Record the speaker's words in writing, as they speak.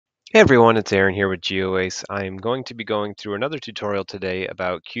Hey everyone, it's Aaron here with GeoAce. I'm going to be going through another tutorial today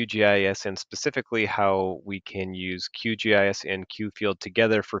about QGIS and specifically how we can use QGIS and QField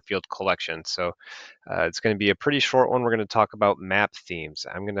together for field collection. So it's going to be a pretty short one. We're going to talk about map themes.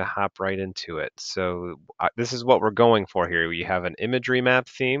 I'm going to hop right into it. So this is what we're going for here. We have an imagery map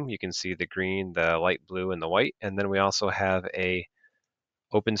theme. You can see the green, the light blue, and the white. And then we also have a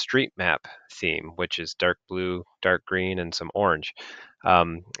OpenStreetMap theme, which is dark blue, dark green, and some orange,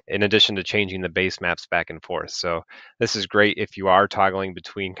 in addition to changing the base maps back and forth. So this is great if you are toggling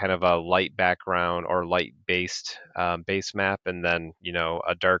between kind of a light background or light-based base map and then,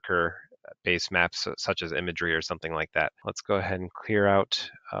 a darker base map such as imagery or something like that. Let's go ahead and clear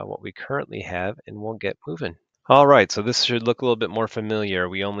out what we currently have and we'll get moving. All right, so this should look a little bit more familiar.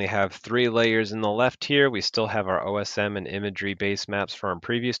 We only have 3 layers in the left here. We still have our OSM and imagery base maps from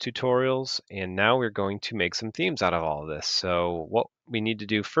previous tutorials, and now we're going to make some themes out of all of this. So what we need to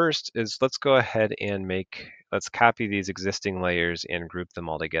do first is let's go ahead and let's copy these existing layers and group them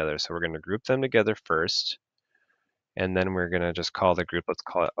all together. So we're going to group them together first, and then we're going to just call the group, let's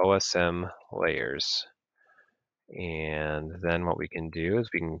call it OSM layers. And then what we can do is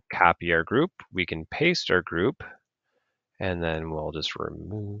we can copy our group, we can paste our group, and then we'll just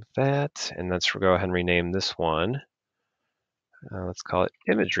remove that. And let's go ahead and rename this one. Let's call it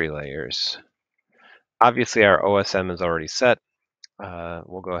imagery layers. Obviously, our OSM is already set.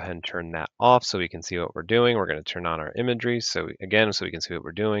 We'll go ahead and turn that off so we can see what we're doing. We're going to turn on our imagery so we can see what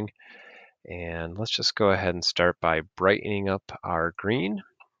we're doing. And let's just go ahead and start by brightening up our green.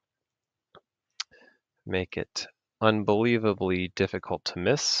 Make it unbelievably difficult to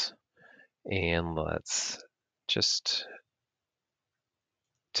miss. And let's just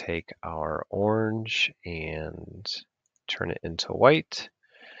take our orange and turn it into white.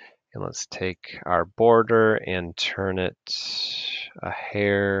 And let's take our border and turn it a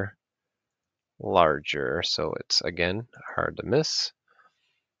hair larger so it's, again, hard to miss.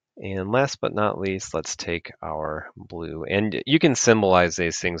 And last but not least, let's take our blue. And you can symbolize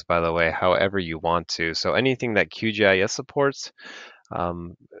these things, by the way, however you want to. So anything that QGIS supports,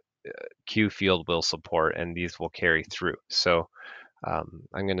 QField will support, and these will carry through. So I'm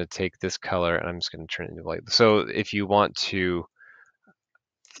going to take this color and I'm just going to turn it into white. So if you want to,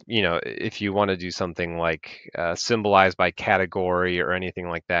 if you want to do something like symbolize by category or anything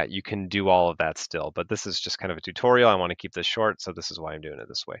like that, you can do all of that still. But this is just kind of a tutorial. I want to keep this short, so this is why I'm doing it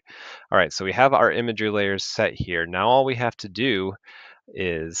this way. All right, so we have our imagery layers set here. Now all we have to do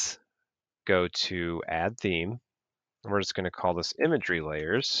is go to Add Theme. And we're just going to call this Imagery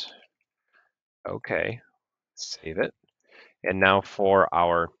Layers. Okay, save it. And now for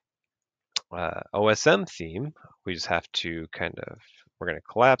our OSM theme, we just have to we're going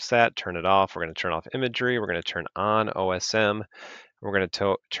to collapse that, turn it off. We're going to turn off imagery. We're going to turn on OSM. We're going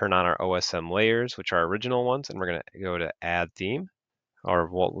to turn on our OSM layers, which are original ones, and we're going to go to Add Theme. Or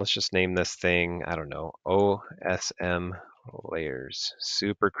let's just name this thing, I don't know, OSM Layers.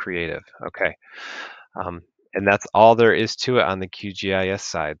 Super creative. Okay. And that's all there is to it on the QGIS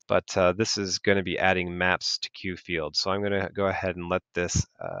side. But this is going to be adding maps to QField. So I'm going to go ahead and let this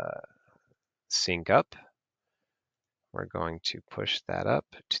sync up. We're going to push that up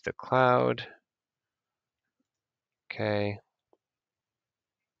to the cloud. Okay.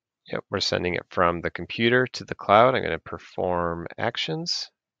 Yep, we're sending it from the computer to the cloud. I'm going to perform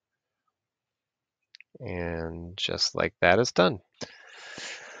actions. And just like that is done.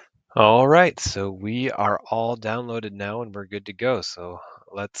 All right, so we are all downloaded now and we're good to go. So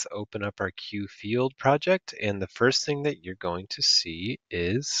let's open up our QField project. And the first thing that you're going to see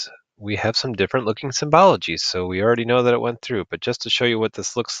is we have some different looking symbologies. So we already know that it went through, but just to show you what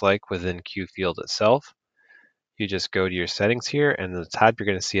this looks like within QField itself, you just go to your settings here, and at the top you're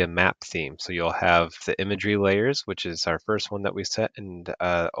going to see a map theme. So you'll have the imagery layers, which is our first one that we set, and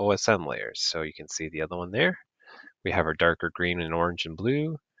OSM layers. So you can see the other one there. We have our darker green and orange and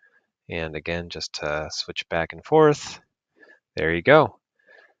blue. And again, just to switch back and forth, there you go.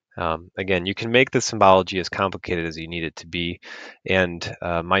 Again, you can make the symbology as complicated as you need it to be. And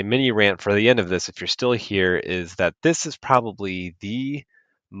my mini rant for the end of this, if you're still here, is that this is probably the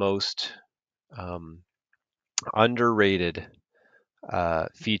most underrated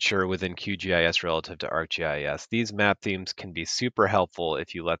feature within QGIS relative to ArcGIS. These map themes can be super helpful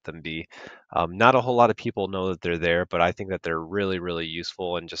if you let them be. Not a whole lot of people know that they're there, but I think that they're really, really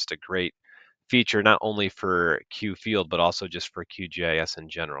useful and just a great feature, not only for QField, but also just for QGIS in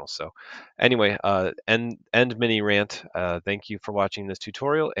general. So anyway, end mini rant. Thank you for watching this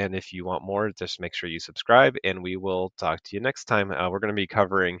tutorial. And if you want more, just make sure you subscribe and we will talk to you next time. We're going to be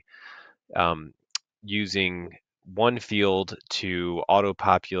covering using one field to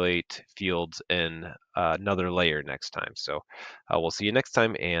auto-populate fields in another layer next time. So we'll see you next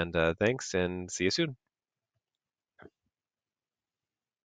time, and thanks, and see you soon.